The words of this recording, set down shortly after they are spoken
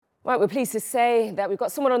Right, we're pleased to say that we've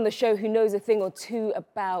got someone on the show who knows a thing or two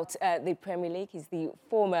about the Premier League. He's the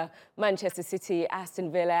former Manchester City, Aston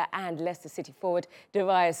Villa and Leicester City forward,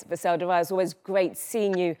 Darius Vassell. Darius, always great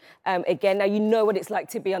seeing you again. Now, you know what it's like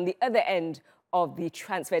to be on the other end of the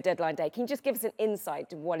transfer deadline day. Can you just give us an insight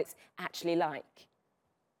to what it's actually like?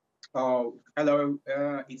 Oh, hello.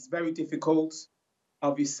 It's very difficult.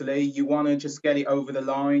 Obviously, you want to just get it over the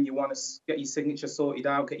line. You want to get your signature sorted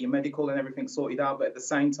out, get your medical and everything sorted out. But at the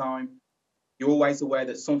same time, you're always aware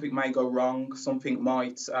that something may go wrong. Something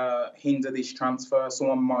might hinder this transfer.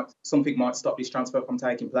 Something might stop this transfer from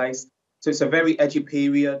taking place. So it's a very edgy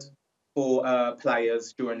period for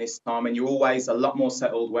players during this time, and you're always a lot more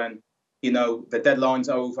settled when the deadline's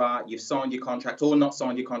over. You've signed your contract or not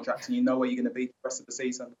signed your contract, and you know where you're going to be the rest of the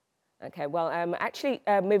season. Okay, well,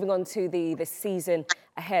 moving on to the season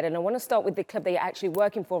ahead, and I want to start with the club that you're actually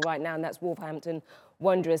working for right now, and that's Wolverhampton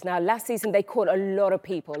Wanderers. Now, last season, they caught a lot of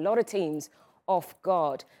people, a lot of teams off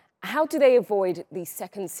guard. How do they avoid the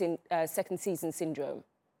second season syndrome?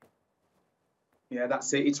 Yeah,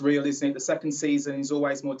 that's it. It's real, isn't it? The second season is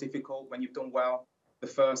always more difficult when you've done well the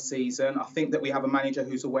first season. I think that we have a manager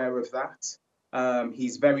who's aware of that.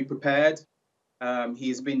 He's very prepared. He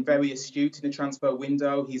has been very astute in the transfer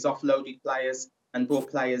window. He's offloaded players and brought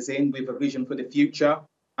players in with a vision for the future.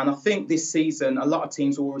 And I think this season, a lot of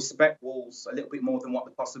teams will respect Wolves a little bit more than what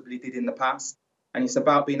they possibly did in the past. And it's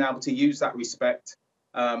about being able to use that respect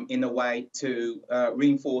in a way to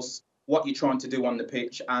reinforce what you're trying to do on the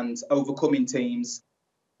pitch and overcoming teams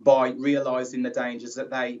by realising the dangers that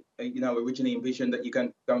they, originally envisioned that you're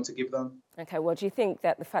going to give them. Okay, well, do you think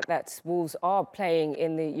that the fact that Wolves are playing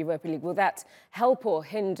in the Europa League, will that help or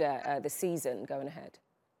hinder the season going ahead?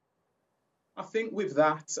 I think with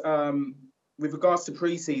that, with regards to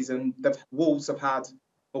pre-season,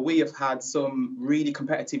 we have had some really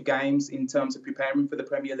competitive games in terms of preparing for the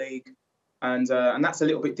Premier League. And that's a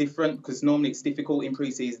little bit different because normally it's difficult in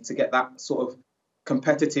pre-season to get that sort of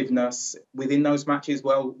competitiveness within those matches.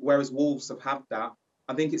 Well, whereas Wolves have had that,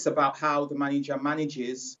 I think it's about how the manager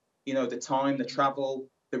manages, the time, the travel,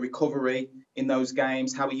 the recovery in those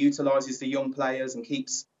games, how he utilises the young players and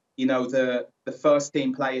keeps, the first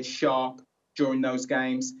team players sharp during those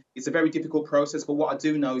games. It's a very difficult process, but what I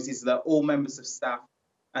do know is that all members of staff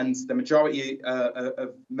and the majority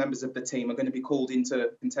of members of the team are going to be called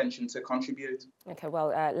into contention to contribute. Okay, well,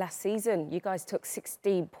 last season, you guys took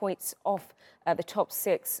 16 points off the top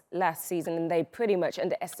six last season, and they pretty much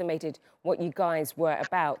underestimated what you guys were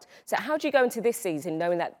about. So how do you go into this season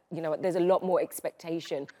knowing that, there's a lot more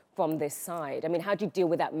expectation from this side? I mean, how do you deal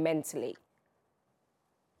with that mentally?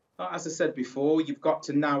 As I said before, you've got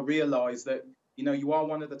to now realise that, you are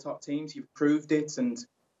one of the top teams. You've proved it. And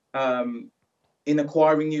in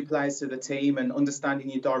acquiring new players to the team and understanding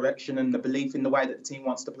your direction and the belief in the way that the team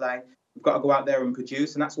wants to play, you've got to go out there and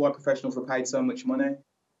produce. And that's why professionals are paid so much money.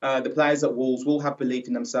 The players at Wolves will have belief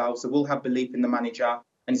in themselves. They will have belief in the manager.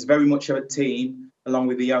 And it's very much a team, along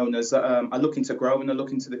with the owners, that are looking to grow and are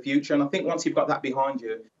looking to the future. And I think once you've got that behind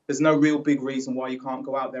you, there's no real big reason why you can't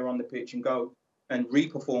go out there on the pitch and go and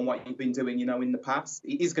re-perform what you've been doing, in the past.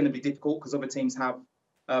 It is going to be difficult because other teams have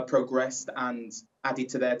progressed and added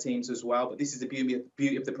to their teams as well. But this is the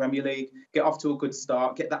beauty of the Premier League. Get off to a good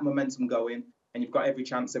start, get that momentum going, and you've got every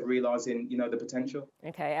chance of realising, the potential.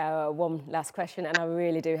 Okay, one last question, and I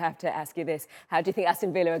really do have to ask you this. How do you think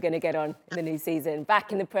Aston Villa are going to get on in the new season,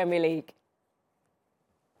 back in the Premier League?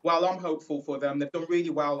 Well, I'm hopeful for them. They've done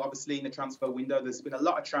really well, obviously, in the transfer window. There's been a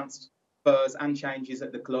lot of transfers and changes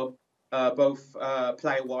at the club, both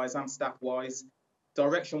player-wise and staff-wise.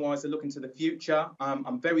 Direction-wise, they're looking to the future.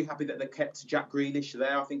 I'm very happy that they kept Jack Grealish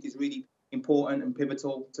there. I think he's really important and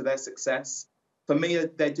pivotal to their success. For me,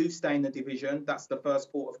 they do stay in the division. That's the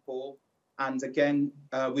first port of call. And again,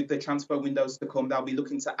 with the transfer windows to come, they'll be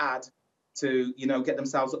looking to add to, get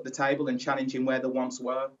themselves up the table and challenging where they once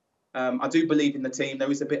were. I do believe in the team. There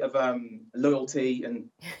is a bit of loyalty and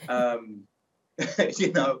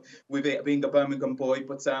with it being a Birmingham boy.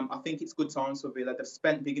 But I think it's good times for Villa. They've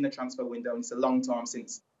spent big in the transfer window, and it's a long time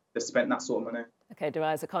since they've spent that sort of money. Okay,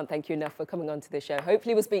 Darius, I can't thank you enough for coming on to the show.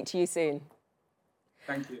 Hopefully we'll speak to you soon.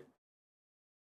 Thank you.